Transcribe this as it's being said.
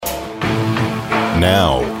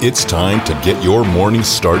Now, it's time to get your morning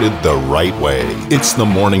started the right way. It's the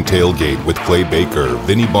Morning Tailgate with Clay Baker,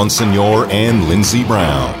 Vinny Bonsignor, and Lindsey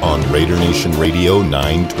Brown on Raider Nation Radio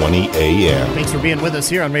 920 AM. Thanks for being with us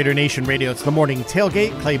here on Raider Nation Radio. It's the Morning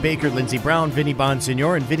Tailgate. Clay Baker, Lindsey Brown, Vinny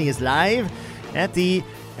Bonsignor, and Vinny is live at the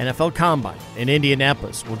NFL Combine in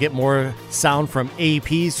Indianapolis. We'll get more sound from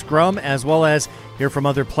AP Scrum as well as hear from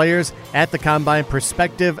other players at the Combine,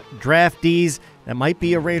 prospective draftees that might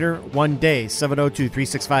be a Raider one day.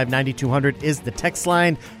 702-365-9200 is the text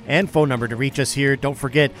line and phone number to reach us here. Don't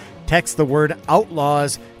forget, text the word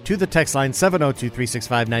Outlaws to the text line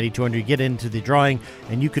 702-365-9200. Get into the drawing,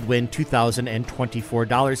 and you could win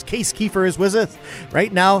 $2,024. Case Keefer is with us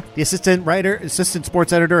right now, the assistant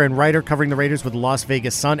sports editor and writer covering the Raiders with the Las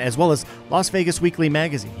Vegas Sun, as well as Las Vegas Weekly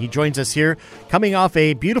Magazine. He joins us here, coming off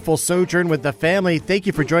a beautiful sojourn with the family. Thank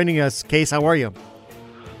you for joining us, Case. How are you?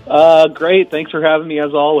 Great. Thanks for having me,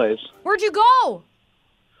 as always. Where'd you go?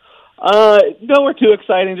 Nowhere too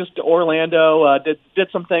exciting. Just to Orlando. Did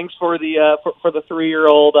some things for the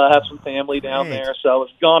 3-year-old. Have some family down there. So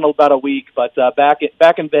it's gone about a week, but back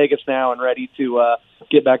in Vegas now and ready to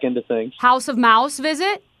get back into things. House of Mouse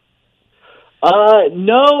visit?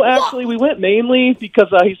 No, actually, we went mainly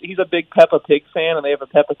because he's a big Peppa Pig fan, and they have a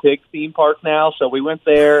Peppa Pig theme park now. So we went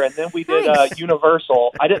there, and then we did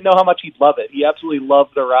Universal. I didn't know how much he'd love it. He absolutely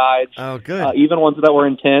loved the rides. Oh, good. Even ones that were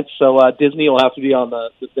intense. So Disney will have to be on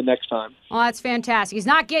the next time. Well, that's fantastic. He's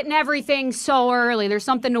not getting everything so early. There's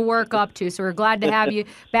something to work up to. So we're glad to have you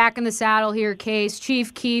back in the saddle here, Case,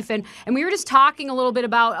 Chief Keefe. And we were just talking a little bit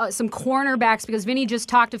about some cornerbacks because Vinny just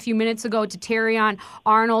talked a few minutes ago to Terrion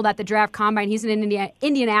Arnold at the Draft Combine. He's in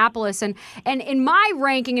Indianapolis. And in my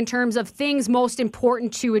ranking in terms of things most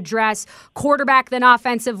important to address, quarterback, then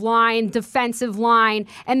offensive line, defensive line,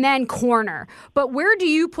 and then corner. But where do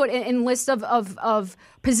you put in list of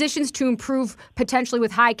positions to improve potentially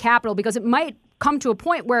with high capital? Because it might come to a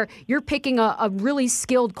point where you're picking a really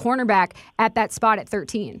skilled cornerback at that spot at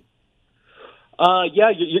 13.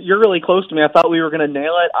 Yeah, you're really close to me. I thought we were going to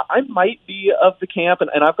nail it. I might be of the camp,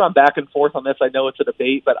 and I've gone back and forth on this. I know it's a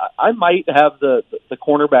debate, but I might have the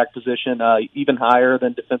cornerback position even higher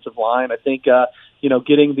than defensive line. I think,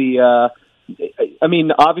 getting the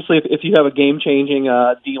obviously, if you have a game-changing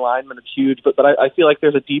D lineman, it's huge. But I feel like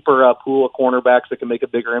there's a deeper pool of cornerbacks that can make a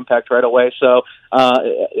bigger impact right away. So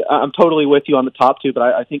I'm totally with you on the top two, but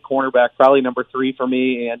I think cornerback probably number 3 for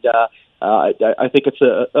me, and I think it's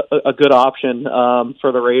a good option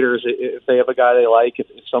for the Raiders if they have a guy they like, if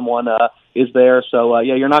someone is there. So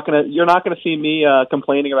you're not gonna see me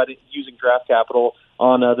complaining about using draft capital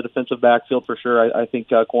on the defensive backfield for sure. I think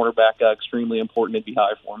cornerback extremely important and be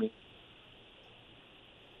high for me.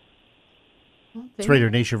 It's Raider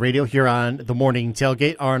Nation Radio here on the Morning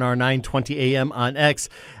Tailgate, RNR 920 AM on X.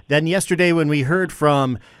 Then yesterday when we heard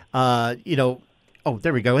from, there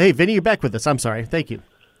we go. Hey, Vinny, you're back with us. I'm sorry. Thank you.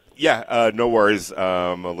 Yeah, no worries.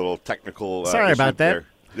 A little technical sorry about that. There.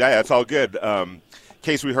 Yeah, it's all good.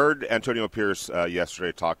 Case, we heard Antonio Pierce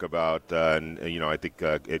yesterday talk about, I think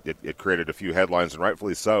it created a few headlines, and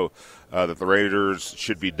rightfully so, that the Raiders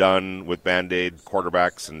should be done with Band-Aid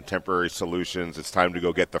quarterbacks and temporary solutions. It's time to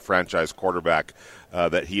go get the franchise quarterback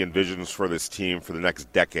that he envisions for this team for the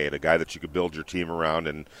next decade, a guy that you could build your team around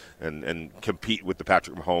and compete with the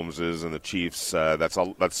Patrick Mahomeses and the Chiefs.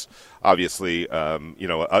 That's obviously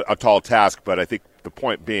a tall task, but I think the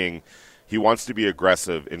point being, he wants to be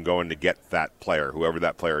aggressive in going to get that player, whoever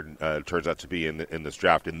that player turns out to be in this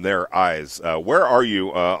draft, in their eyes. Where are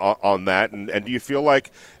you on that? And do you feel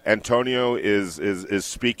like Antonio is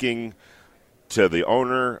speaking to the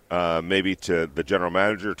owner, maybe to the general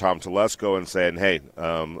manager, Tom Telesco, and saying, hey,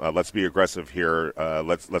 let's be aggressive here.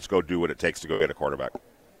 Let's go do what it takes to go get a quarterback?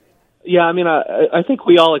 Yeah, I think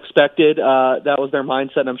we all expected that was their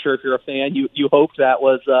mindset, and I'm sure if you're a fan, you hoped that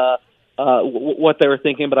was what they were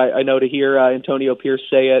thinking, but I know to hear Antonio Pierce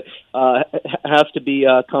say it has to be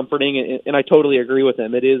comforting, and I totally agree with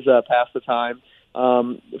him. It is past the time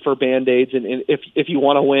for Band-Aids, and if you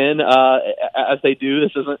want to win, as they do,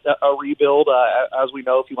 this isn't a rebuild. As we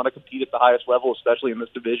know, if you want to compete at the highest level, especially in this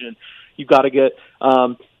division, you've got to get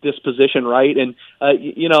this position right. And,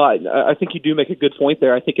 I think you do make a good point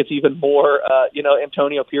there. I think it's even more,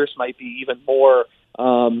 Antonio Pierce might be even more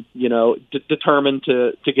determined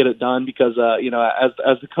to get it done because,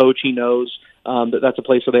 as the coach, he knows that's a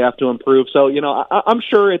place where they have to improve. So, I'm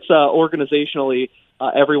sure it's organizationally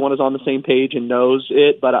everyone is on the same page and knows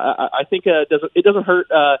it, but I think it doesn't hurt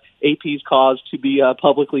AP's cause to be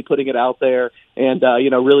publicly putting it out there and,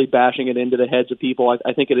 really bashing it into the heads of people.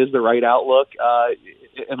 I think it is the right outlook.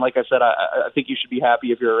 And like I said, I think you should be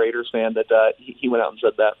happy if you're a Raiders fan that he went out and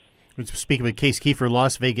said that. Speaking with Case Keefer,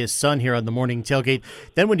 Las Vegas Sun here on the morning tailgate.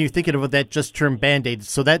 Then when you're thinking about that just term Band-Aid,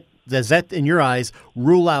 so that does that, in your eyes,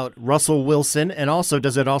 rule out Russell Wilson, and also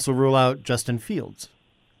does it also rule out Justin Fields?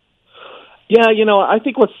 Yeah, I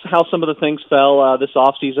think how some of the things fell this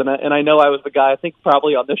offseason, and I know I was the guy, I think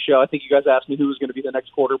probably on this show, I think you guys asked me who was going to be the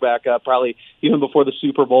next quarterback, probably even before the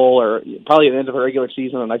Super Bowl or probably at the end of the regular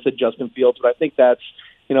season, and I said Justin Fields, but I think that's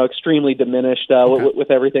extremely diminished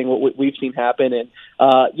with everything we've seen happen. And,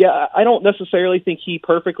 I don't necessarily think he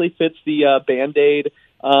perfectly fits the Band-Aid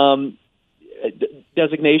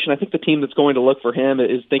designation. I think the team that's going to look for him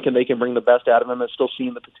is thinking they can bring the best out of him and still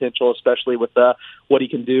seeing the potential, especially with what he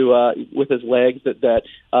can do with his legs, that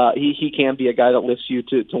he can be a guy that lifts you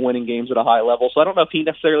to winning games at a high level. So I don't know if he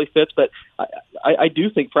necessarily fits, but I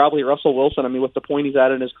do think probably Russell Wilson, I mean, with the point he's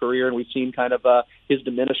at in his career, and we've seen kind of his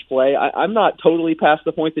diminished play, I'm not totally past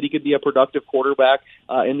the point that he could be a productive quarterback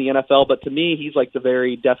in the NFL, but to me, he's like the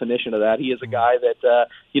very definition of that. He is a guy that,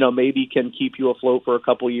 maybe can keep you afloat for a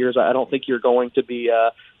couple years. I don't think you're going to be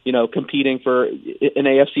competing for an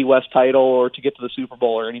AFC West title or to get to the Super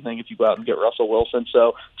Bowl or anything if you go out and get Russell Wilson.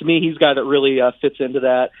 So to me, he's a guy that really fits into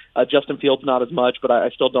that. Justin Fields, not as much, but I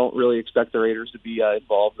still don't really expect the Raiders to be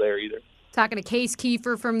involved there either. Talking to Case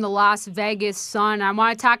Keefer from the Las Vegas Sun. I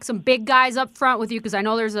want to talk some big guys up front with you because I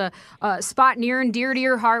know there's a spot near and dear to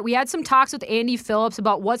your heart. We had some talks with Andy Phillips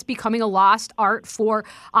about what's becoming a lost art for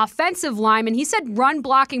offensive linemen. He said run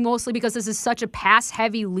blocking mostly because this is such a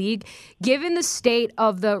pass-heavy league. Given the state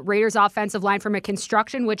of the Raiders' offensive line from a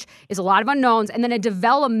construction, which is a lot of unknowns, and then a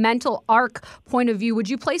developmental arc point of view, would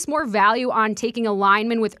you place more value on taking a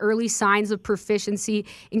lineman with early signs of proficiency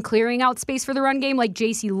in clearing out space for the run game like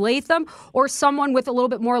J.C. Latham, or someone with a little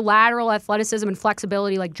bit more lateral athleticism and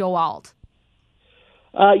flexibility like Joe Alt?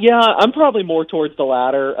 I'm probably more towards the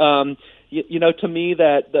latter. To me,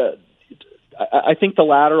 I think the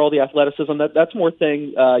lateral, the athleticism, that's more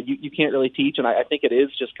thing you can't really teach, and I think it is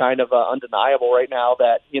just kind of undeniable right now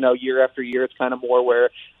that, year after year it's kind of more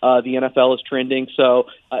where the NFL is trending. So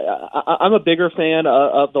I'm a bigger fan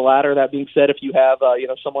of the latter. That being said, if you have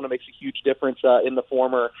someone who makes a huge difference in the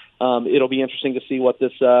former, it'll be interesting to see what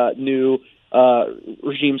this new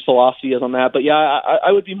regime's philosophy is on that. But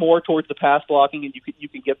I would be more towards the pass blocking, and you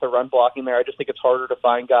can get the run blocking there. I just think it's harder to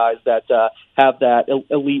find guys that have that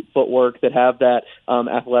elite footwork, that have that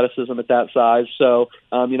athleticism at that size. So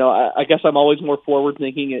I guess I'm always more forward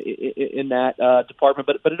thinking in that department.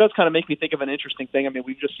 But it does kind of make me think of an interesting thing. I mean,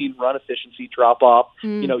 we've just seen run efficiency drop off,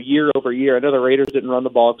 year over year. I know the Raiders didn't run the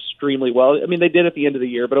ball extremely well. I mean, they did at the end of the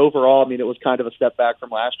year, but overall, I mean, it was kind of a step back from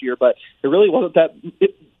last year. But it really wasn't that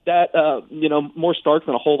more stark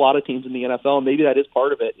than a whole lot of teams in the NFL, and maybe that is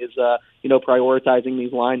part of it, is prioritizing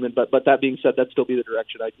these linemen. But that being said, that'd still be the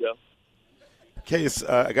direction I'd go. Case,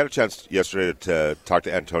 I got a chance yesterday to talk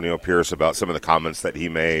to Antonio Pierce about some of the comments that he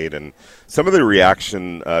made and some of the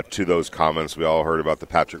reaction to those comments. We all heard about the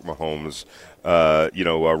Patrick Mahomes,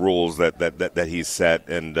 rules that he set,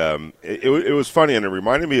 and it was funny, and it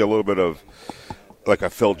reminded me a little bit of like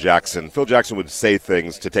a Phil Jackson. Phil Jackson would say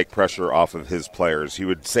things to take pressure off of his players. He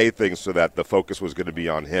would say things so that the focus was going to be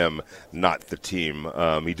on him, not the team.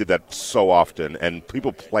 He did that so often, and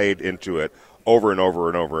people played into it over and over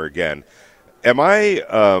and over again. Am I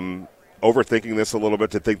overthinking this a little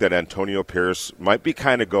bit to think that Antonio Pierce might be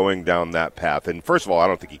kind of going down that path? And first of all, I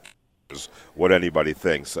don't think he cares what anybody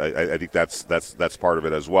thinks. I think that's part of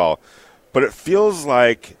it as well. But it feels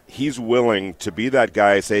like he's willing to be that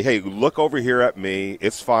guy, say, hey, look over here at me.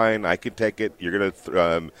 It's fine. I can take it. You're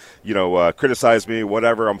going to, criticize me,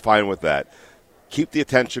 whatever. I'm fine with that. Keep the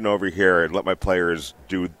attention over here and let my players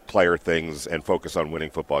do player things and focus on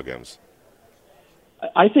winning football games.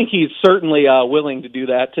 I think he's certainly willing to do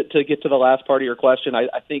that. To get to the last part of your question, I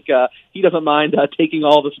think he doesn't mind taking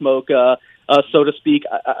all the smoke, so to speak.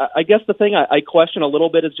 I guess the thing I question a little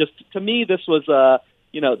bit is just, to me, this was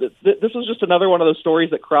this was just another one of those stories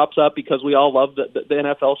that crops up because we all love the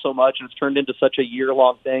NFL so much, and it's turned into such a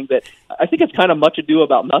year-long thing that I think it's kind of much ado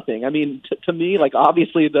about nothing. I mean, to me, like,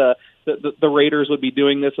 obviously the Raiders would be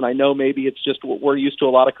doing this, and I know maybe it's just we're used to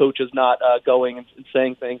a lot of coaches not going and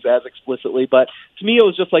saying things as explicitly, but to me it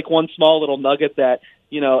was just like one small little nugget that,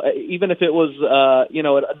 even if it was,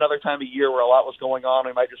 at another time of year where a lot was going on,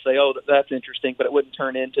 we might just say, oh, that's interesting, but it wouldn't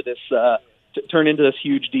turn into this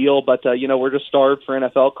huge deal. But, we're just starved for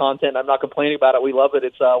NFL content. I'm not complaining about it. We love it.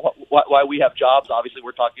 It's why we have jobs. Obviously,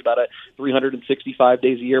 we're talking about it 365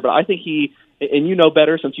 days a year. But I think and you know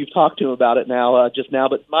better since you've talked to him about it just now.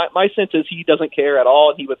 But my sense is he doesn't care at all,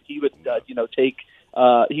 and he would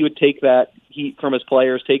take that heat from his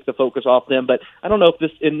players, take the focus off them. But I don't know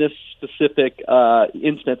if in this specific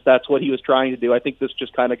instance, that's what he was trying to do. I think this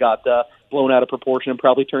just kind of got blown out of proportion and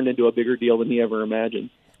probably turned into a bigger deal than he ever imagined.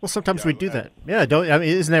 Well, sometimes we do that. Yeah,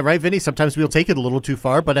 isn't that right, Vinny? Sometimes we'll take it a little too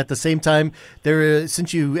far, but at the same time,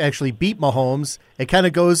 since you actually beat Mahomes, it kind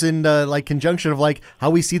of goes in like conjunction of like how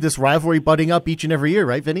we see this rivalry budding up each and every year,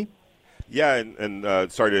 right, Vinny? Yeah,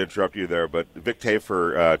 and sorry to interrupt you there, but Vic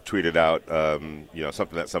Keefer tweeted out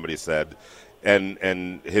something that somebody said,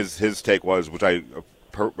 and his take was, which I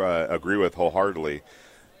agree with wholeheartedly.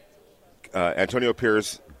 Antonio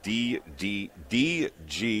Pierce, DGAF.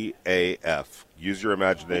 Use your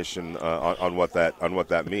imagination on what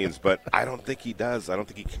that means, but I don't think he does. I don't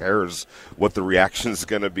think he cares what the reaction is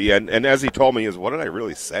going to be. And as he told me, what did I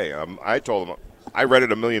really say? I told him I read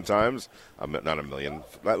it a million times. Not a million,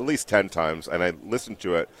 at least 10 times, and I listened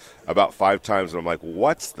to it about 5 times, and I'm like,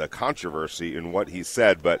 what's the controversy in what he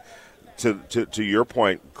said? But to your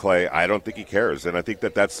point, Clay, I don't think he cares, and I think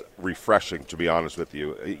that's refreshing, to be honest with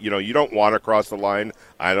you. You don't want to cross the line.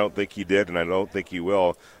 I don't think he did, and I don't think he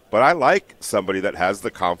will. But I like somebody that has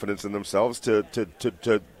the confidence in themselves to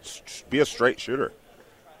be a straight shooter.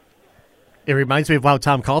 It reminds me of how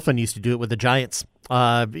Tom Coughlin used to do it with the Giants.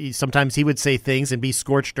 Sometimes he would say things and be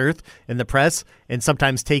scorched earth in the press and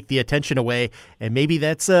sometimes take the attention away. And maybe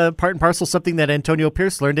that's part and parcel something that Antonio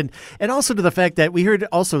Pierce learned. And also to the fact that we heard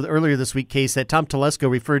also earlier this week, Case, that Tom Telesco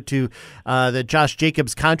referred to the Josh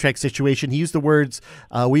Jacobs contract situation. He used the words,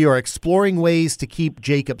 we are exploring ways to keep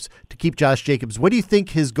Josh Jacobs. What do you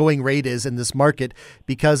think his going rate is in this market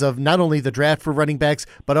because of not only the draft for running backs,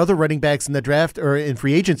 but other running backs in the draft or in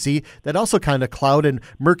free agency that also kind of cloud and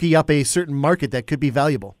murky up a certain market that could be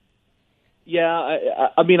valuable? Yeah,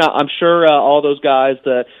 I mean, I'm sure all those guys,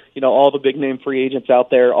 all the big name free agents out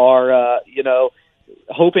there are,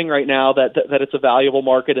 hoping right now that it's a valuable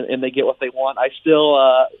market and they get what they want. I still,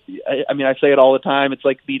 I say it all the time. It's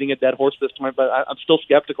like beating a dead horse this time, but I'm still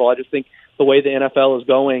skeptical. I just think the way the NFL is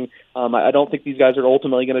going, I don't think these guys are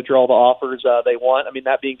ultimately going to draw the offers they want. I mean,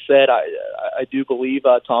 that being said, I do believe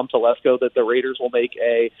Tom Telesco that the Raiders will make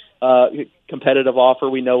a competitive offer.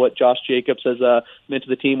 We know what Josh Jacobs has meant to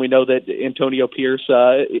the team. We know that Antonio Pierce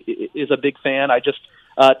is a big fan.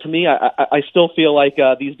 To me, I still feel like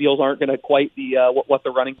these deals aren't going to quite be what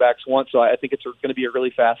the running backs want. So I think it's going to be a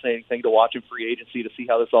really fascinating thing to watch in free agency to see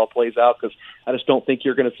how this all plays out, because I just don't think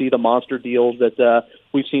you're going to see the monster deals that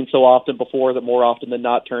we've seen so often before that more often than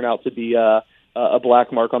not turn out to be a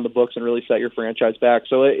black mark on the books and really set your franchise back.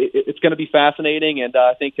 So it's going to be fascinating, and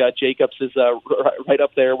I think Jacobs is right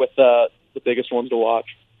up there with the biggest ones to watch.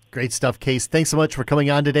 Great stuff, Case. Thanks so much for coming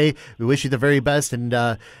on today. We wish you the very best, and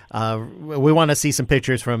we want to see some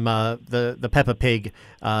pictures from the Peppa Pig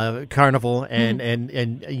Carnival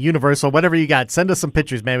and Universal, whatever you got. Send us some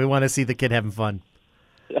pictures, man. We want to see the kid having fun.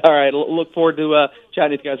 All right. Look forward to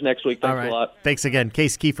chatting with you guys next week. Thanks a lot. Thanks again.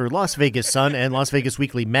 Case Keefer, Las Vegas Sun and Las Vegas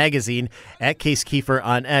Weekly Magazine at Case Keefer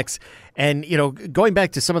on X. And, going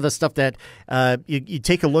back to some of the stuff that you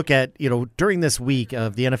take a look at, during this week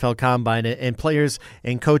of the NFL Combine and players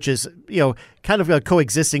and coaches, kind of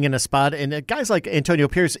coexisting in a spot. And guys like Antonio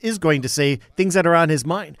Pierce is going to say things that are on his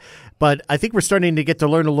mind. But I think we're starting to get to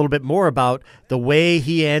learn a little bit more about the way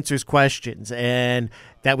he answers questions, and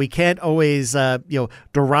that we can't always,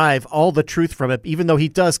 derive all the truth from it, even though he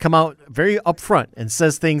does come out very upfront and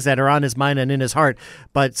says things that are on his mind and in his heart.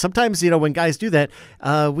 But sometimes, when guys do that,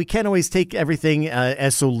 we can't always take everything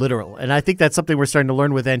as so literal. And I think that's something we're starting to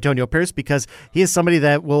learn with Antonio Pierce, because he is somebody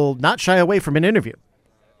that will not shy away from an interview.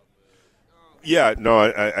 Yeah, no,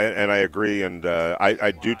 I agree, and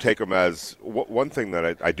I do take him as one thing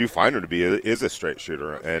that I do find him to be is a straight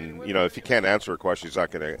shooter. And if he can't answer a question, he's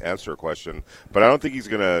not going to answer a question. But I don't think he's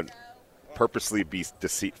going to purposely be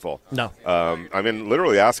deceitful. No.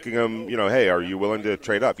 Literally asking him, hey, are you willing to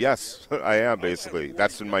trade up? Yes, I am, basically.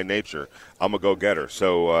 That's in my nature. I'm a go-getter.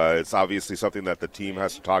 So it's obviously something that the team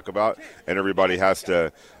has to talk about, and everybody has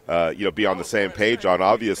to be on the same page on.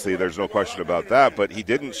 Obviously, there's no question about that. But he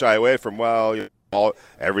didn't shy away from,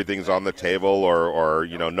 everything's on the table, or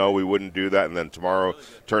no, we wouldn't do that. And then tomorrow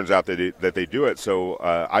turns out that they do it. So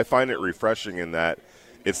I find it refreshing in that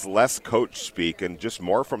it's less coach speak and just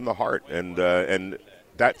more from the heart. And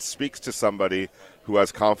that speaks to somebody who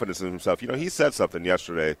has confidence in himself. He said something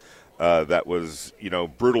yesterday that was,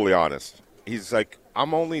 brutally honest. He's like,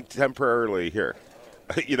 I'm only temporarily here.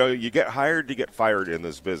 You get hired, you get fired in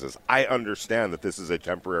this business. I understand that this is a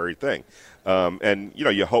temporary thing. And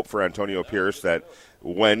you hope for Antonio Pierce that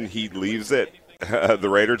when he leaves it, the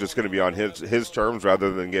Raiders, it's going to be on his terms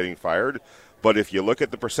rather than getting fired. But if you look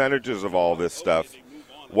at the percentages of all this stuff,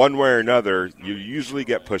 one way or another, you usually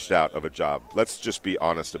get pushed out of a job. Let's just be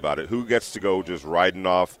honest about it. Who gets to go just riding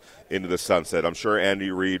off into the sunset? I'm sure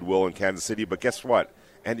Andy Reid will in Kansas City, but guess what?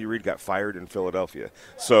 Andy Reid got fired in Philadelphia.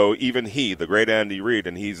 So even he, the great Andy Reid,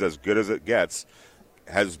 and he's as good as it gets,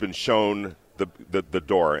 has been shown the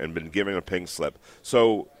door and been given a pink slip.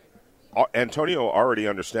 So Antonio already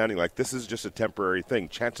understanding, like, this is just a temporary thing.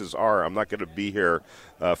 Chances are I'm not going to be here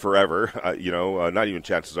forever. Not even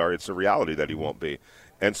chances are. It's a reality that he won't be.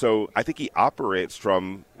 And so I think he operates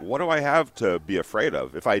from, what do I have to be afraid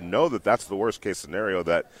of? If I know that that's the worst case scenario,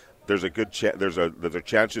 that there's a good there's a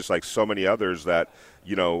chance, just like so many others, that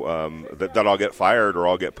that I'll get fired or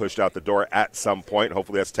I'll get pushed out the door at some point.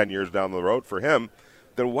 Hopefully that's 10 years down the road for him.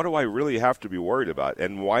 Then what do I really have to be worried about?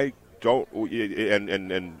 And why don't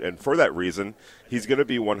and for that reason, he's going to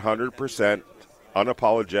be 100%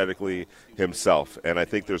 unapologetically himself, and I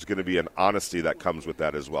think there's going to be an honesty that comes with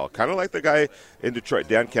that as well. Kind of like the guy in Detroit,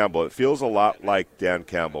 Dan Campbell. It feels a lot like Dan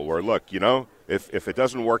Campbell, where, look, if it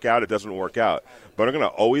doesn't work out, it doesn't work out. But I'm going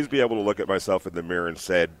to always be able to look at myself in the mirror and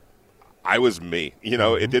say, I was me.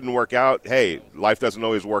 It didn't work out. Hey, life doesn't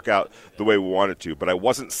always work out the way we want it to, but I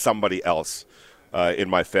wasn't somebody else in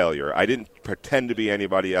my failure. I didn't pretend to be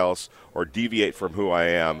anybody else or deviate from who I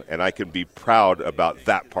am, and I can be proud about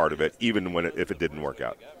that part of it, even if it didn't work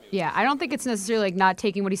out. Yeah, I don't think it's necessarily like not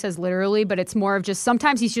taking what he says literally, but it's more of just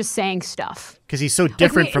sometimes he's just saying stuff. Because he's so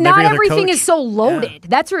different from every other coach. Not everything is so loaded. Yeah.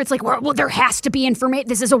 That's where it's like, well, there has to be information.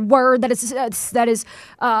 This is a word that is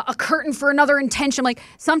a curtain for another intention. Like,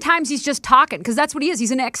 sometimes he's just talking, because that's what he is.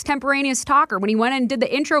 He's an extemporaneous talker. When he went in and did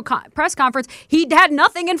the intro press conference, he had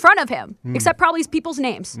nothing in front of him except probably people's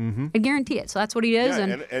names. I guarantee it. So that's what he is,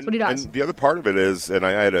 and that's what he does. And the other part of it is, and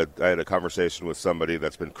I had a conversation with somebody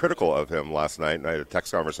that's been critical of him last night, and I had a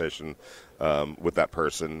text conversation with that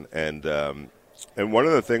person, and one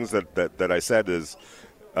of the things that I said is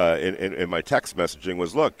in my text messaging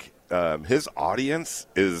was, look, his audience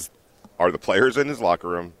are the players in his locker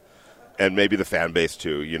room, and maybe the fan base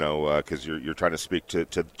too, because you're trying to speak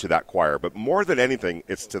to that choir. But more than anything,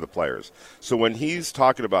 it's to the players. So when he's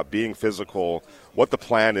talking about being physical, what the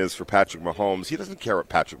plan is for Patrick Mahomes, he doesn't care what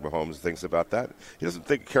Patrick Mahomes thinks about that. He doesn't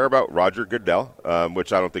care about Roger Goodell,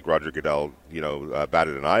 which I don't think Roger Goodell,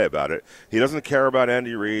 batted an eye about it. He doesn't care about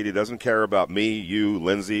Andy Reid. He doesn't care about me, you,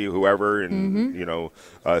 Lindsay, whoever, and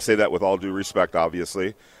say that with all due respect,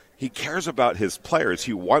 obviously. He cares about his players.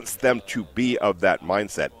 He wants them to be of that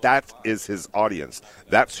mindset. That is his audience.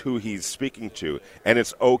 That's who he's speaking to. And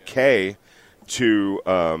it's okay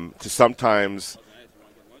to sometimes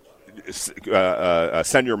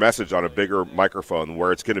send your message on a bigger microphone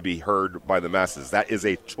where it's going to be heard by the masses. That is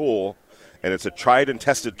a tool, and it's a tried and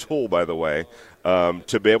tested tool, by the way,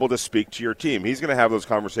 to be able to speak to your team. He's going to have those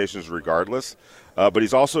conversations regardless. But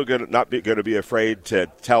he's also not going to be afraid to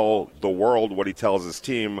tell the world what he tells his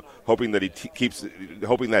team, hoping that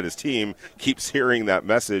his team keeps hearing that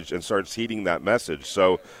message and starts heeding that message.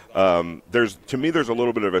 So there's a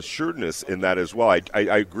little bit of a shrewdness in that as well. I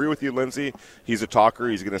agree with you, Lindsay. He's a talker.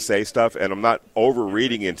 He's going to say stuff, and I'm not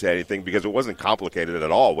overreading into anything because it wasn't complicated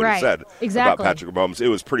at all what he said about Patrick Mahomes. It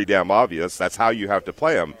was pretty damn obvious. That's how you have to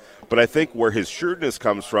play him. But I think where his shrewdness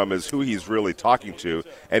comes from is who he's really talking to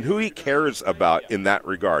and who he cares about in that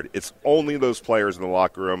regard. It's only those players in the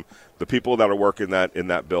locker room, the people that are working in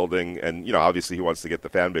that building, and obviously he wants to get the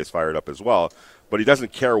fan base fired up as well. But he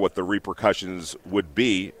doesn't care what the repercussions would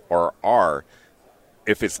be or are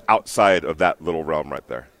if it's outside of that little realm right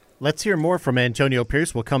there. Let's hear more from Antonio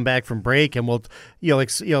Pierce. We'll come back from break, and we'll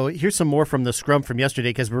hear some more from the scrum from yesterday,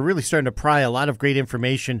 because we're really starting to pry a lot of great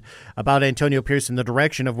information about Antonio Pierce in the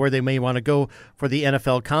direction of where they may want to go for the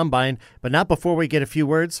NFL Combine, but not before we get a few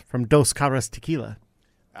words from Dos Caras Tequila.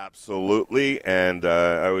 Absolutely, and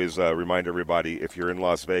I always remind everybody, if you're in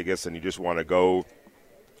Las Vegas and you just want to go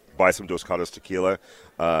buy some Dos Caras Tequila,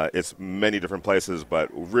 it's many different places, but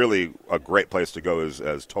really a great place to go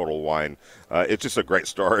is Total Wine. It's just a great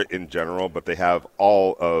store in general, but they have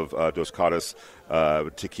all of Dos Caras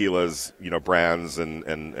tequilas, brands,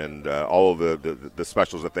 and all of the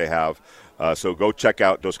specials that they have. So go check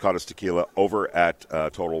out Dos Caras Tequila over at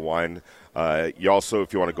Total Wine. You also,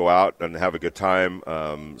 if you want to go out and have a good time,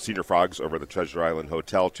 Senior Frogs over at the Treasure Island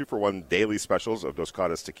Hotel, 2-for-1 daily specials of Dos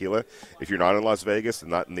Caras Tequila. If you're not in Las Vegas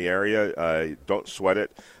and not in the area, don't sweat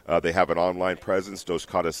it. They have an online presence, Dos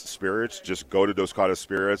Caras Spirits. Just go to Dos Caras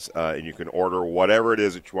Spirits, and you can order whatever it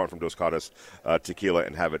is that you want from Dos Caras Tequila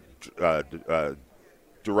and have it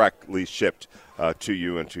directly shipped to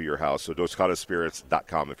you and to your house. So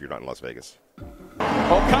DosCarasSpirits.com if you're not in Las Vegas.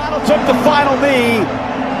 O'Connell took the final knee,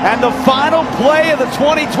 and the final play of the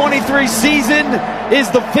 2023 season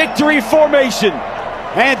is the victory formation.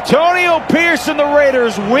 Antonio Pierce and the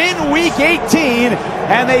Raiders win Week 18,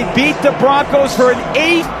 and they beat the Broncos for an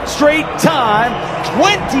 8th straight time,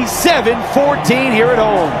 27-14 here at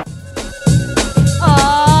home.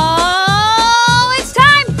 Oh, it's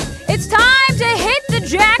time! It's time to hit the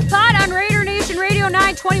jackpot on Raider Nation Radio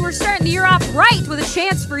 920. We're starting the year off right with a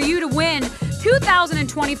chance for you to win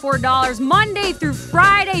 $2,024 Monday through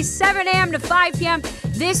Friday, 7 a.m. to 5 p.m.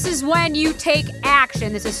 This is when you take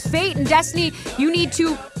action. This is fate and destiny. You need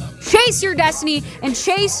to chase your destiny and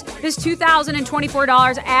chase this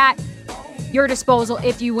 $2,024 at your disposal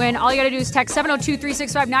if you win. All you got to do is text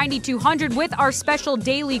 702-365-9200 with our special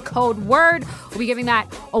daily code word. We'll be giving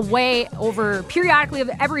that away over periodically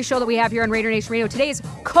of every show that we have here on Raider Nation Radio. Today's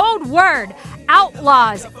code word,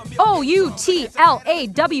 Outlaws, OUTLAWS.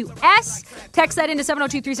 Text that into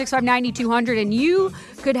 702-365-9200 and you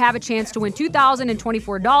could have a chance to win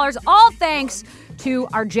 $2,024. All thanks to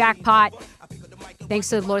our jackpot. Thanks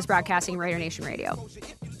to Lotus Broadcasting and Raider Nation Radio.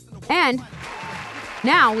 And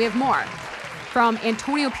now we have more from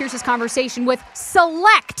Antonio Pierce's conversation with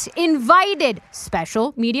select invited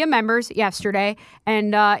special media members yesterday.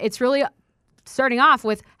 And it's really starting off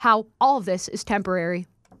with how all of this is temporary.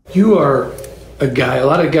 You are a guy, a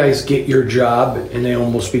lot of guys get your job and they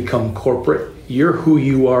almost become corporate. You're who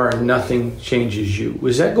you are and nothing changes you.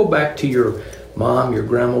 Does that go back to your mom, your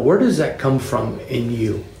grandma? Where does that come from in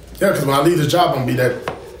you? Yeah, because when I leave this job, I'm going to be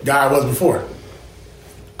that guy I was before.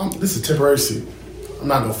 This is a temporary seat. I'm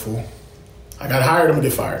not no fool. I got hired, I'm going to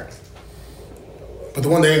get fired. But the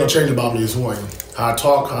one thing ain't going to change about me is who I am. How I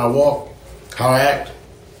talk, how I walk, how I act.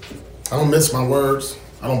 I don't mince my words.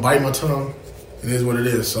 I don't bite my tongue. It is what it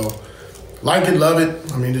is. So, like it, love it.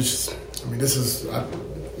 This is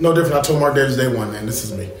no different. I told Mark Davis day one, man, this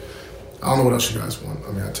is me. I don't know what else you guys want.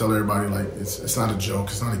 I tell everybody, like, it's not a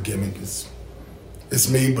joke. It's not a gimmick. It's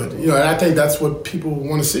me. But, and I think that's what people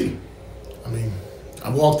want to see. I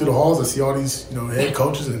walk through the halls, I see all these, head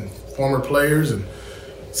coaches and former players and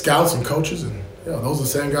scouts and coaches, and those are the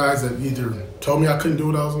same guys that either told me I couldn't do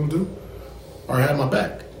what I was going to do or had my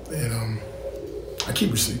back. And I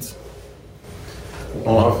keep receipts.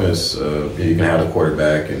 On offense, you can have the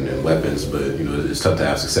quarterback and weapons, but it's tough to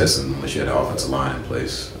have success unless you have the offensive line in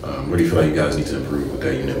place. Where do you feel like you guys need to improve with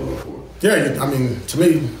that unit moving forward? Yeah, to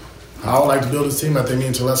me, I would like to build this team. I think me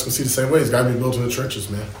and Telesco see the same way. It's got to be built in the trenches,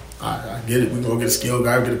 man. I get it. We can go get a skilled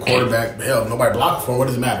guy, we get a quarterback. But hell, nobody block for him. What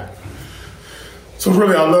does it matter? So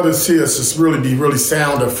really, I'd love to see us just really be really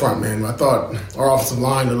sound up front, man. I thought our offensive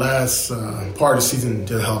line the last part of the season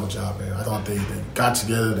did a hell of a job, man. I thought they got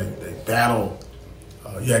together, they battled.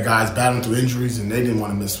 You had guys battling through injuries, and they didn't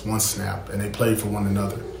want to miss one snap, and they played for one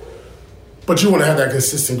another. But you want to have that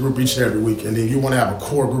consistent group each and every week, and then you want to have a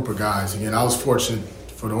core group of guys. Again, I was fortunate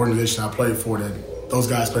for the organization I played for that those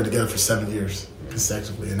guys played together for 7 years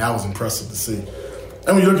consecutively, and that was impressive to see.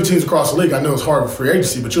 And when you look at teams across the league, I know it's hard with free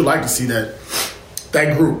agency, but you'd like to see that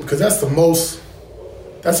group, because that's the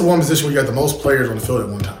one position where you got the most players on the field at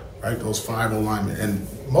one time, right? Those 5 linemen. And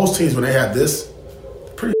most teams, when they have this,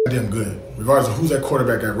 they're pretty damn good, regardless of who's that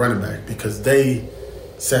quarterback at running back, because they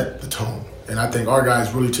set the tone. And I think our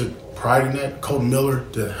guys really took pride in that. Colton Miller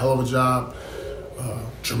did a hell of a job.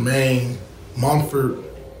 Jermaine, Mumford,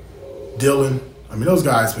 Dylan. Those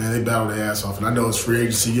guys, man, they battle their ass off. And I know it's free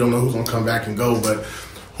agency. You don't know who's going to come back and go. But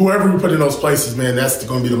whoever we put in those places, man, that's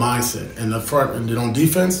going to be the mindset. And up front, and then on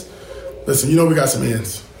defense, listen, we got some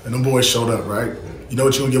ends. And them boys showed up, right? You know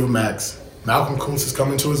what you're going to give them max. Malcolm Kuntz is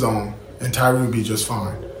coming to his own, and Tyree will be just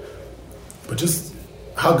fine. But just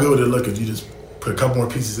how good would it look if you just put a couple more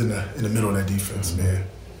pieces in the middle of that defense, man?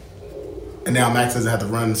 And now Max doesn't have to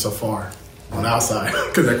run so far on the outside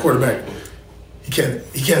because that quarterback, he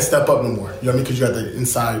can't step up no more. You know what I mean? Because you got the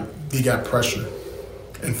inside, he got pressure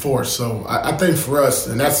and force. So I think for us,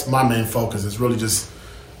 and that's my main focus, is really just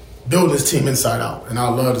building this team inside out. And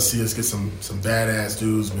I'd love to see us get some badass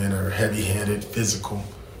dudes, man, that are heavy-handed, physical,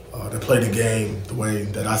 that play the game the way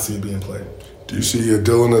that I see it being played. Do you see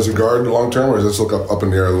Dylan as a guard long term, or does this look up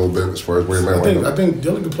in the air a little bit as far as where he might want to go? I think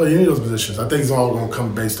Dylan can play any of those positions. I think it's all going to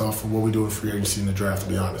come based off of what we do in free agency in the draft, to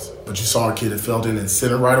be honest. But you saw a kid that filled in at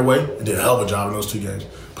center right away and did a hell of a job in those 2 games.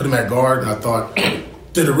 Put him at guard, and I thought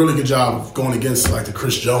did a really good job of going against like the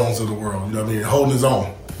Chris Jones of the world. You know what I mean? Holding his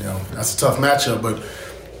own. That's a tough matchup, but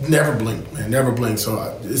never blink, man. Never blink.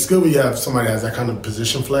 So it's good when you have somebody that has that kind of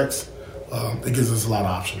position flex. It gives us a lot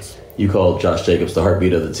of options. You called Josh Jacobs the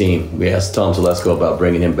heartbeat of the team. We asked Tom Telesco about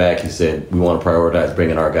bringing him back. He said, we want to prioritize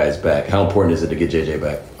bringing our guys back. How important is it to get JJ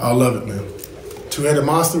back? I love it, man. 2-headed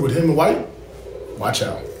monster with him and White, watch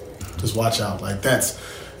out. Just watch out. Like, that's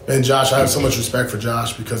And Josh, I have so much respect for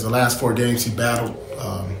Josh because the last 4 games he battled.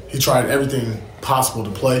 He tried everything possible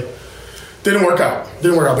to play. Didn't work out.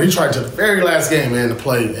 But he tried to the very last game, man, to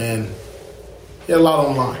play, and he had a lot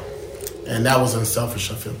on the line. And that was unselfish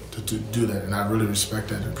of him to do that, and I really respect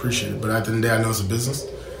that and appreciate it. But at the end of the day, I know it's a business.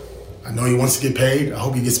 I know he wants to get paid. I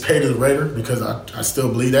hope he gets paid as a Raider because I still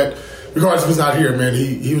believe that. Regardless if he's not here, man,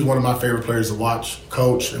 he was one of my favorite players to watch,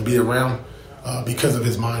 coach, and be around because of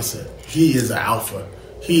his mindset. He is an alpha.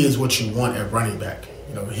 He is what you want at running back.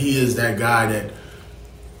 You know, he is that guy that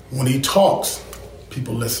when he talks,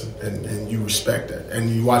 people listen, and you respect that. And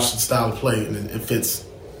you watch the style of play, and it fits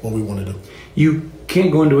what we want to do. You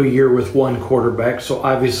can't go into a year with one quarterback, so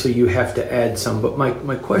obviously you have to add some. But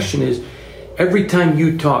my question is, every time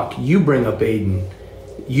you talk, you bring up Aiden.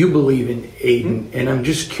 You believe in Aiden, and I'm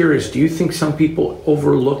just curious, do you think some people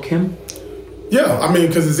overlook him? Yeah, I mean,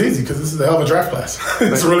 because it's easy, because this is a hell of a draft class.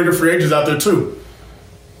 It's really good free agents out there, too.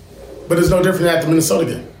 But it's no different at the Minnesota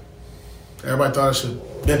game. Everybody thought I should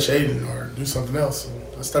bench Aiden or do something else. And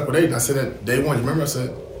I stuck with Aiden. I said that day one. You remember I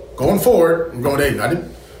said, going forward, I'm going with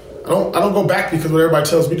Aiden. I don't go back because what everybody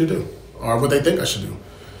tells me to do or what they think I should do.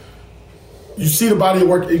 You see the body of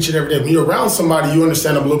work each and every day. When you're around somebody, you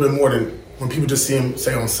understand them a little bit more than when people just see him,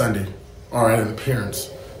 say, on Sunday or at an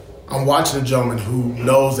appearance. I'm watching a gentleman who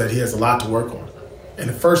knows that he has a lot to work on. And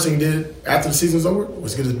the first thing he did after the season was over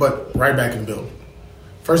was get his butt right back in the building.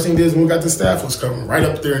 First thing he did when we got the staff was come right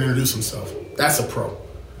up there and introduce himself. That's a pro.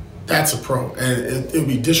 That's a pro. And it would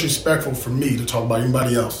be disrespectful for me to talk about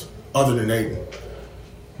anybody else other than Aiden.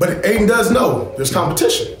 But Aiden does know there's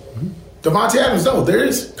competition. Devontae Adams knows there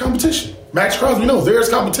is competition. Max Crosby knows there is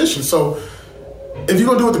competition. So if you're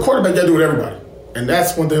going to do it with the quarterback, you got to do it with everybody. And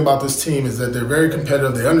that's one thing about this team is that they're very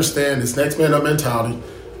competitive. They understand this next man up mentality.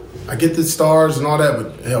 I get the stars and all that,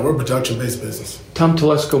 but yeah, we're a production-based business. Tom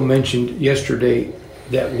Telesco mentioned yesterday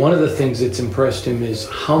that one of the things that's impressed him is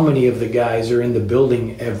how many of the guys are in the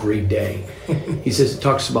building every day. He says it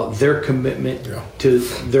talks about their commitment to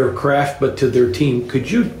their craft, but to their team.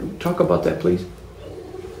 Could you talk about that, please?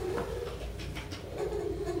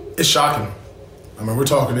 It's shocking. I mean, we're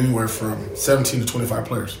talking anywhere from 17 to 25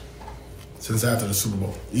 players since after the Super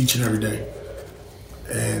Bowl, each and every day.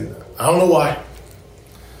 And I don't know why,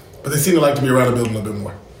 but they seem to like to be around the building a little bit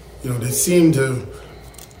more. You know, they seem to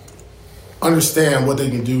understand what they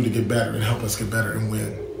can do to get better and help us get better and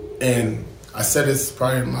win. And I said this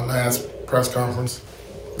probably in my last press conference.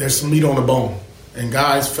 There's some meat on the bone. And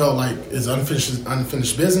guys felt like it's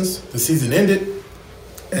unfinished business. The season ended,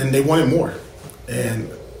 and they wanted more. And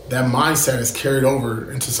that mindset is carried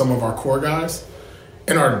over into some of our core guys.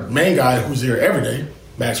 And our main guy who's there every day,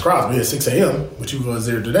 Max Crosby at 6 a.m., which he was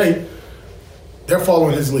there today, they're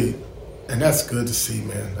following his lead. And that's good to see,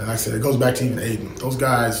 man. And like I said, it goes back to even Aiden. Those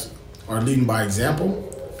guys are leading by example,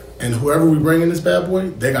 and whoever we bring in this bad boy,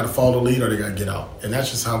 they got to follow the lead or they got to get out, and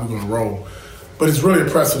that's just how we're going to roll. But it's really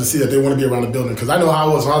impressive to see that they want to be around the building because I know how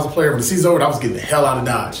I was when I was a player. When the season's over, I was getting the hell out of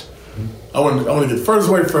Dodge. I want to get furthest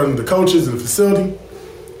away from the coaches and the facility,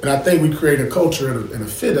 and I think we create a culture and a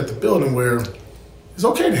fit at the building where it's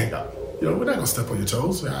okay to hang out. You know, we're not going to step on your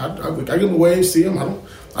toes. I give them a wave, see them.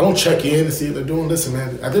 I don't check in and see if they're doing. Listen,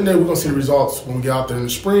 man, at the end of the day, we're going to see the results when we get out there in the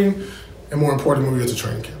spring, and more importantly, when we get to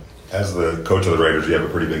training camp. As the coach of the Raiders, you have a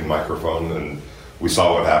pretty big microphone, and we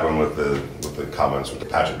saw what happened with the comments with the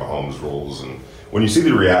Patrick Mahomes rules. And when you see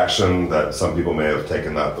the reaction that some people may have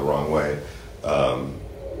taken that the wrong way,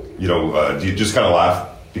 do you just kind of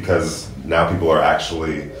laugh because now people are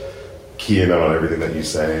actually keying in on everything that you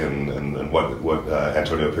say and what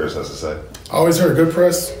Antonio Pierce has to say? I always heard good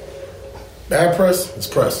press, bad press, it's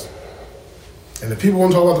press. And if people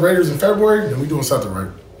want to talk about the Raiders in February, then we're doing something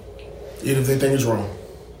right. Even if they think it's wrong.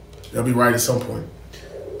 They'll be right at some point.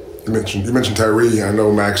 You mentioned Tyree. I know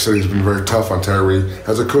Max said he's been very tough on Tyree.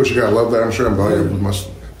 As a coach, you gotta love that. I'm sure. It must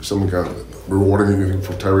be something kind of rewarding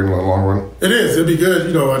for Tyree in the long run. It is. It'd be good.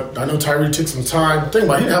 You know, I know Tyree took some time. Think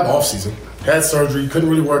about it, he didn't have an off season. Had surgery. Couldn't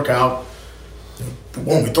really work out.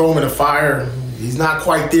 Won't we throw him in the fire? He's not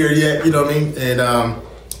quite there yet. You know what I mean? And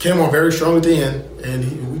came on very strong at the end.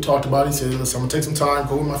 And we talked about it. He said, "Listen, I'm gonna take some time,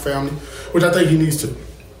 go with my family," which I think he needs to.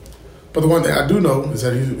 But the one thing I do know is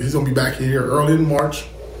that he's going to be back here early in March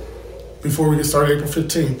before we get started April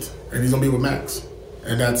 15th, and he's going to be with Max.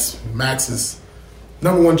 And that's Max's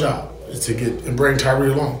number one job is to get and bring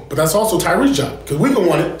Tyree along. But that's also Tyree's job because we can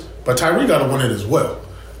want it, but Tyree got to want it as well.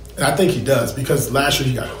 And I think he does because last year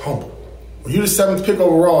he got humbled. When you're the 7th pick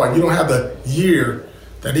overall and you don't have the year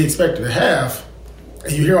that he expected to have,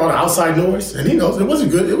 and you hear all the outside noise, and he knows it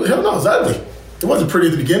wasn't good. Hell no, it was ugly. It wasn't pretty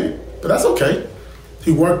at the beginning, but that's okay.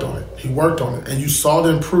 He worked on it, and you saw the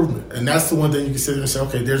improvement. And that's the one thing you can sit there and say,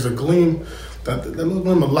 okay, there's a gleam, that little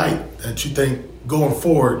gleam of light that you think going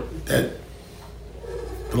forward that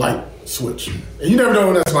the light switch. And you never know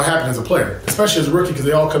when that's going to happen as a player, especially as a rookie, because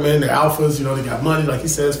they all come in, they're alphas, they got money, like he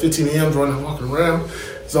says, 15 M's running, walking around.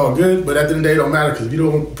 It's all good, but at the end of the day, it don't matter, because if you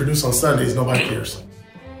don't produce on Sundays, nobody cares.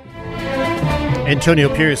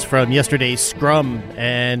 Antonio Pierce from yesterday's scrum,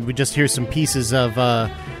 and we just hear some pieces of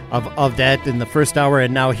that in the first hour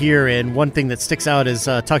and now here. And one thing that sticks out is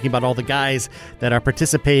talking about all the guys that are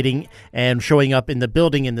participating and showing up in the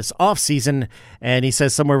building in this off season. And he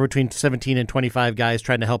says somewhere between 17 and 25 guys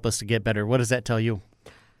trying to help us to get better. What does that tell you?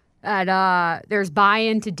 That there's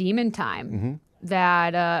buy-in to Demon Time. Mm-hmm.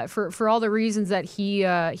 That for all the reasons that he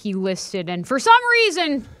listed, and for some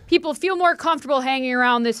reason people feel more comfortable hanging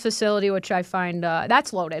around this facility, which I find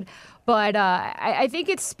that's loaded. But I think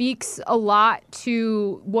it speaks a lot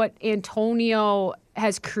to what Antonio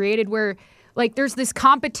has created, where like there's this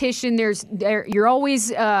competition. You're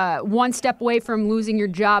always one step away from losing your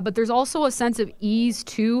job, but there's also a sense of ease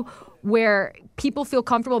too, where people feel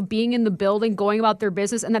comfortable being in the building, going about their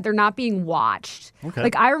business, and that they're not being watched. Okay.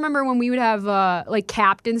 Like, I remember when we would have, like,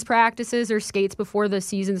 captains' practices or skates before the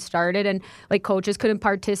season started, and, like, coaches couldn't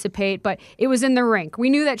participate, but it was in the rink. We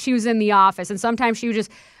knew that she was in the office, and sometimes she would just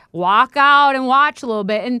walk out and watch a little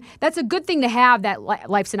bit, and that's a good thing to have, that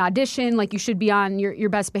life's an audition. Like, you should be on your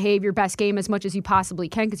best behavior, best game as much as you possibly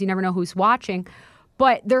can, because you never know who's watching.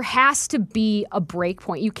 But there has to be a break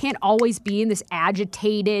point. You can't always be in this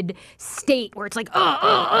agitated state where it's like,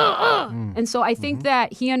 And so I think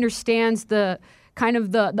that he understands the kind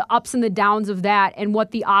of the ups and the downs of that and what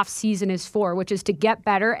the off season is for, which is to get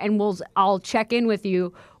better. And I'll check in with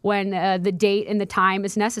you when the date and the time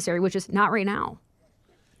is necessary, which is not right now.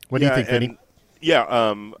 What do you think, Vinny?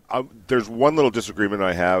 There's one little disagreement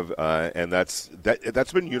I have, and that's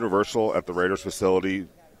been universal at the Raiders facility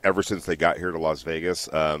ever since they got here to Las Vegas.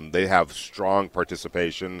 They have strong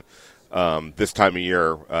participation this time of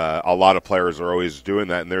year. A lot of players are always doing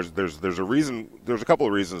that, and there's a reason. There's a couple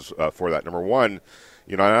of reasons for that. Number one,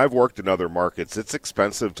 and I've worked in other markets. It's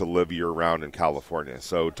expensive to live year-round in California.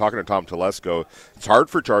 So talking to Tom Telesco, it's hard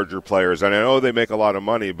for Charger players, and I know they make a lot of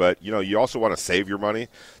money, but, you also want to save your money.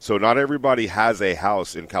 So not everybody has a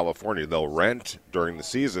house in California. They'll rent during the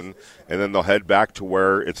season, and then they'll head back to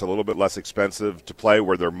where it's a little bit less expensive to play,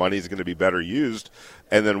 where their money is going to be better used,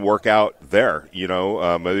 and then work out there,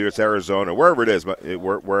 whether it's Arizona, wherever it is,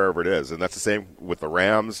 wherever it is. And that's the same with the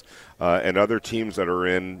Rams and other teams that are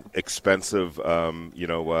in expensive,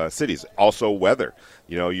 cities. Also weather.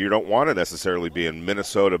 You don't want to necessarily be in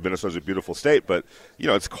Minnesota. Minnesota's a beautiful state, but,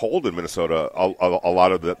 it's cold in Minnesota a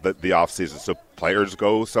lot of the off season. So players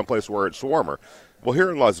go someplace where it's warmer. Well,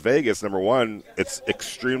 here in Las Vegas, number one, it's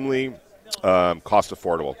extremely cost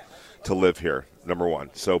affordable to live here, number one.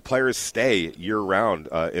 So players stay year-round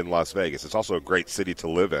in Las Vegas. It's also a great city to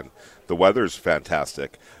live in. The weather's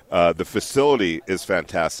fantastic. The facility is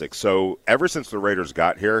fantastic. So ever since the Raiders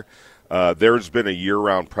got here, there's been a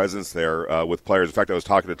year-round presence there with players. In fact, I was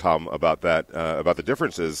talking to Tom about that, about the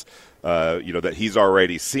differences, that he's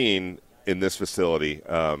already seen in this facility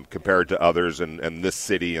compared to others and this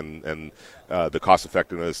city and the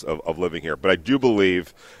cost-effectiveness of living here. But I do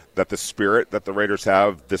believe that the spirit that the Raiders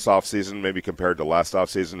have this offseason, maybe compared to last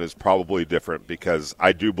offseason, is probably different, because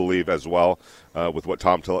I do believe as well, with what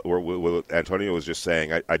what Antonio was just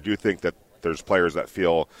saying, I do think that there's players that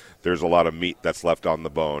feel there's a lot of meat that's left on the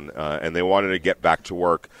bone, and they wanted to get back to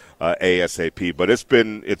work ASAP. But it's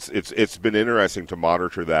been interesting to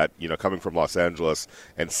monitor that, coming from Los Angeles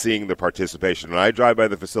and seeing the participation. And I drive by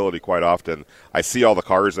the facility quite often. I see all the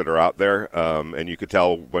cars that are out there, and you could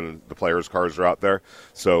tell when the players' cars are out there.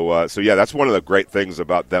 So yeah, that's one of the great things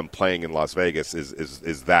about them playing in Las Vegas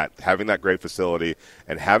is that having that great facility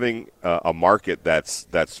and having a market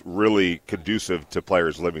that's really conducive to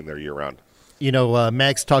players living there year round.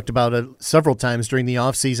 Max talked about it several times during the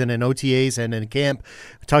offseason and OTAs and in camp,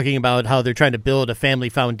 talking about how they're trying to build a family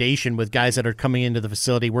foundation with guys that are coming into the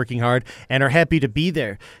facility, working hard, and are happy to be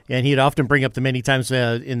there. And he'd often bring up the many times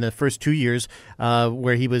in the first 2 years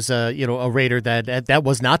where he was, a Raider, that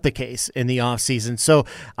was not the case in the offseason. So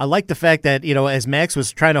I like the fact that, as Max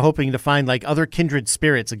was hoping to find like other kindred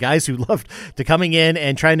spirits, guys who loved to coming in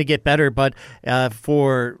and trying to get better. But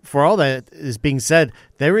for all that is being said,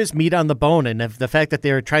 there is meat on the bone, and the fact that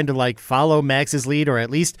they're trying to follow Max's lead, or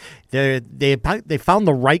at least they found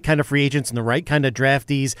the right kind of free agents and the right kind of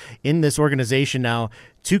draftees in this organization now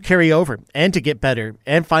to carry over and to get better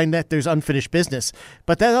and find that there's unfinished business.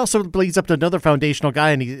 But that also leads up to another foundational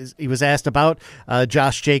guy, and he was asked about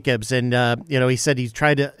Josh Jacobs, and he said he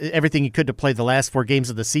tried everything he could to play the last 4 games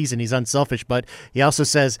of the season. He's unselfish, but he also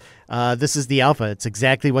says this is the alpha. It's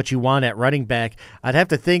exactly what you want at running back. I'd have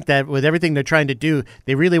to think that with everything they're trying to do,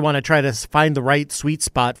 they really want to try to find the right sweet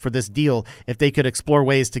spot for this deal if they could explore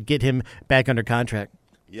ways to get him back under contract.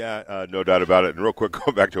 Yeah, no doubt about it. And real quick,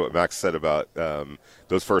 going back to what Max said about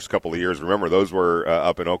those first couple of years, remember, those were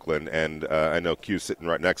up in Oakland, and I know Q's sitting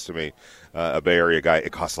right next to me, a Bay Area guy.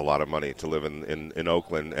 It costs a lot of money to live in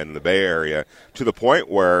Oakland and the Bay Area, to the point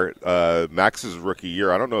where Max's rookie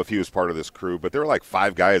year, I don't know if he was part of this crew, but there were like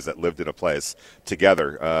 5 guys that lived in a place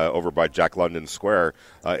together over by Jack London Square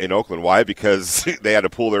in Oakland. Why? Because they had to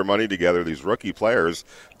pool their money together, these rookie players,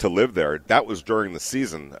 to live there. That was during the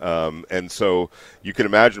season. And so you can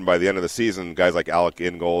imagine by the end of the season, guys like Alec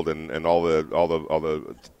Ingold and all the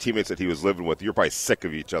teammates that he was living with, you're probably sick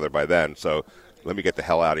of each other by then. So let me get the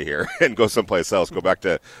hell out of here and go someplace else. Go back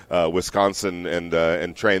to Wisconsin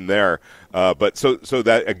and train there. But so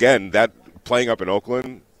that, again, that playing up in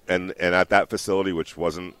Oakland and at that facility, which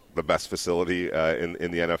wasn't the best facility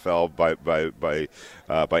in the NFL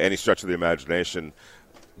by any stretch of the imagination,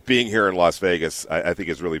 being here in Las Vegas, I think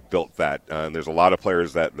has really built that. And there's a lot of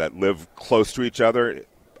players that live close to each other.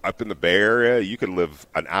 Up in the Bay Area, you could live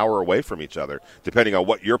an hour away from each other, depending on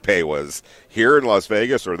what your pay was. Here in Las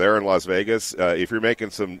Vegas or there in Las Vegas, if you're making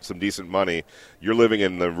some decent money, you're living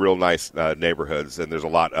in the real nice neighborhoods, and there's a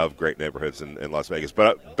lot of great neighborhoods in Las Vegas.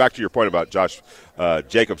 But back to your point about Josh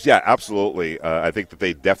Jacobs, yeah, absolutely. I think that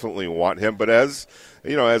they definitely want him. But as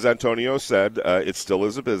Antonio said, it still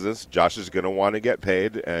is a business. Josh is going to want to get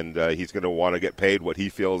paid, and he's going to want to get paid what he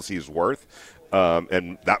feels he's worth.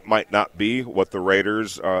 And that might not be what the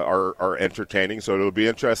Raiders are entertaining. So it'll be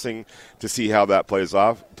interesting to see how that plays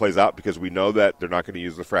out, because we know that they're not going to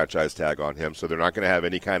use the franchise tag on him. So they're not going to have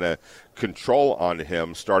any kind of control on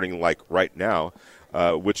him starting like right now,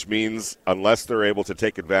 which means unless they're able to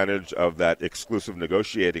take advantage of that exclusive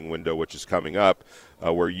negotiating window, which is coming up,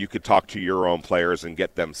 where you could talk to your own players and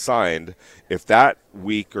get them signed, if that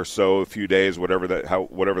week or so, a few days, whatever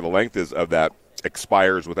the length is of that,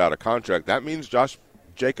 expires without a contract, that means Josh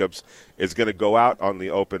Jacobs is going to go out on the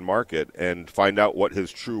open market and find out what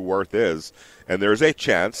his true worth is. And there's a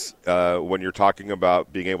chance when you're talking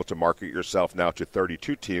about being able to market yourself now to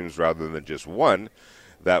 32 teams rather than just one,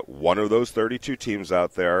 that one of those 32 teams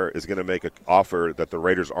out there is going to make an offer that the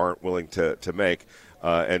Raiders aren't willing to make.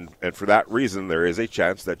 And for that reason, there is a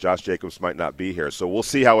chance that Josh Jacobs might not be here. So we'll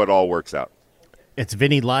see how it all works out. It's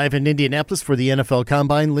Vinny live in Indianapolis for the NFL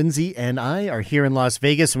Combine. Lindsay and I are here in Las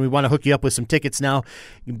Vegas, and we want to hook you up with some tickets now.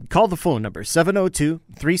 Call the phone number,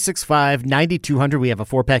 702-365-9200. We have a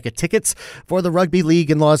 4-pack of tickets for the Rugby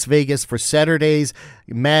League in Las Vegas for Saturday's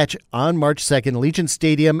match on March 2nd.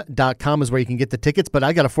 LegionStadium.com is where you can get the tickets, but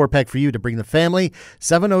I got a 4-pack for you to bring the family.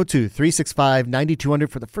 702-365-9200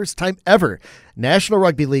 for the first time ever. National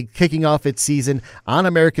Rugby League kicking off its season on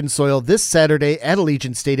American soil this Saturday at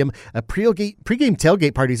Allegiant Stadium. A pregame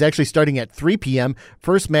tailgate party is actually starting at 3 p.m.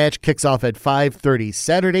 First match kicks off at 5:30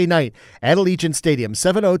 Saturday night at Allegiant Stadium.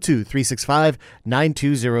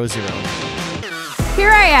 702-365-9200.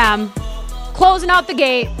 Here I am, closing out the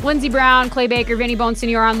gate. Lindsey Brown, Clay Baker, Vinny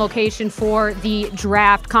Bonsignore on location for the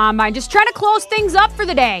Draft Combine. Just trying to close things up for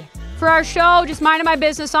the day. For our show, just minding my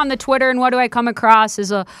business on the Twitter, and what do I come across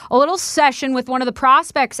is a little session with one of the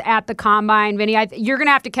prospects at the Combine. Vinny, you're going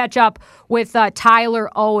to have to catch up with Tyler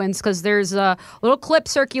Owens, because there's a little clip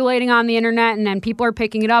circulating on the internet, and people are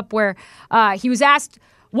picking it up, where he was asked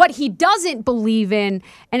what he doesn't believe in,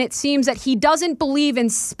 and it seems that he doesn't believe in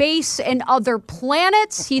space and other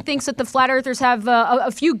planets. He thinks that the flat earthers have a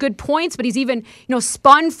few good points, but he's even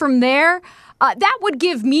spun from there. That would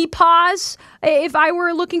give me pause if I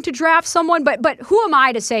were looking to draft someone. But who am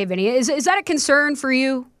I to say, Vinny? Is that a concern for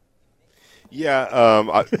you?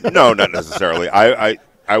 Yeah, no, not necessarily. I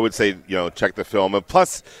would say check the film, and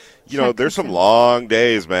plus, there's some long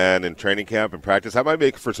days, man, in training camp and practice. That might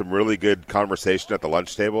make for some really good conversation at the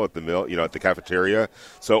lunch table, at the meal, at the cafeteria,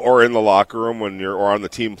 or in the locker room or on the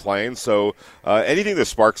team plane. So anything that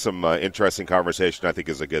sparks some interesting conversation, I think,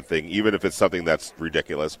 is a good thing, even if it's something that's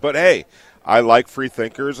ridiculous. But hey, I like free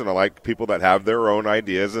thinkers, and I like people that have their own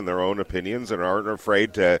ideas and their own opinions and aren't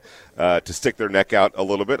afraid to stick their neck out a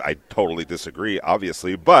little bit. I totally disagree,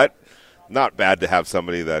 obviously, but not bad to have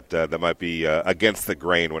somebody that might be against the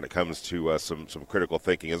grain when it comes to some critical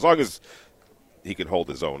thinking. As long as hold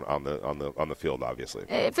his own on the field. Obviously,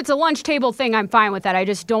 if it's a lunch table thing, I'm fine with that. I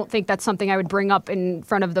just don't think that's something I would bring up in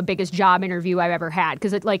front of the biggest job interview I've ever had,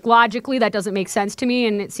 because logically that doesn't make sense to me,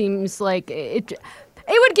 and it seems like it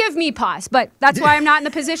would give me pause. But that's why I'm not in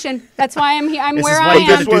the position. That's why I'm here. I'm this where is I why am. you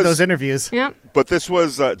got to do those interviews. Yeah. But this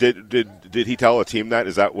was did he tell a team that?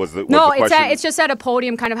 Was the no? question? It's just at a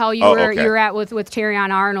podium, kind of how you were at with Terrion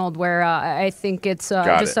Arnold, where I think it's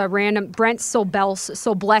just a random. Brent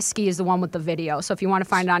Sobleski is the one with the video. So if you want to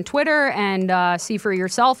find it on Twitter and see for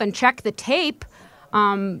yourself and check the tape,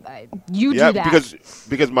 do that.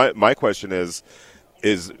 because my question is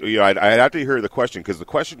I'd have to hear the question, because the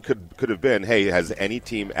question could have been, hey, has any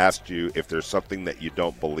team asked you if there's something that you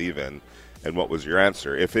don't believe in? And what was your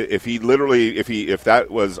answer? If that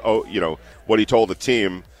was what he told the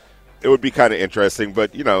team, it would be kind of interesting.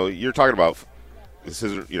 But you're talking about this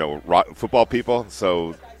is football people,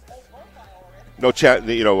 so no chat.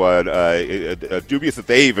 Dubious that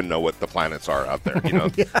they even know what the planets are out there.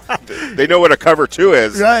 They know what a cover 2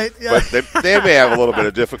 is, right? Yeah. But they may have a little bit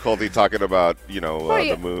of difficulty talking about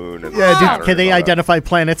the moon. And can they identify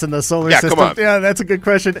planets in the solar system? Come on. Yeah, that's a good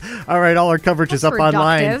question. All right, all our coverage is up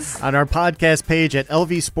online productive. on our podcast page at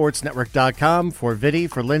lvsportsnetwork.com. For Vinny,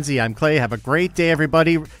 for Lindsay, I'm Clay. Have a great day,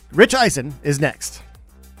 everybody. Rich Eisen is next.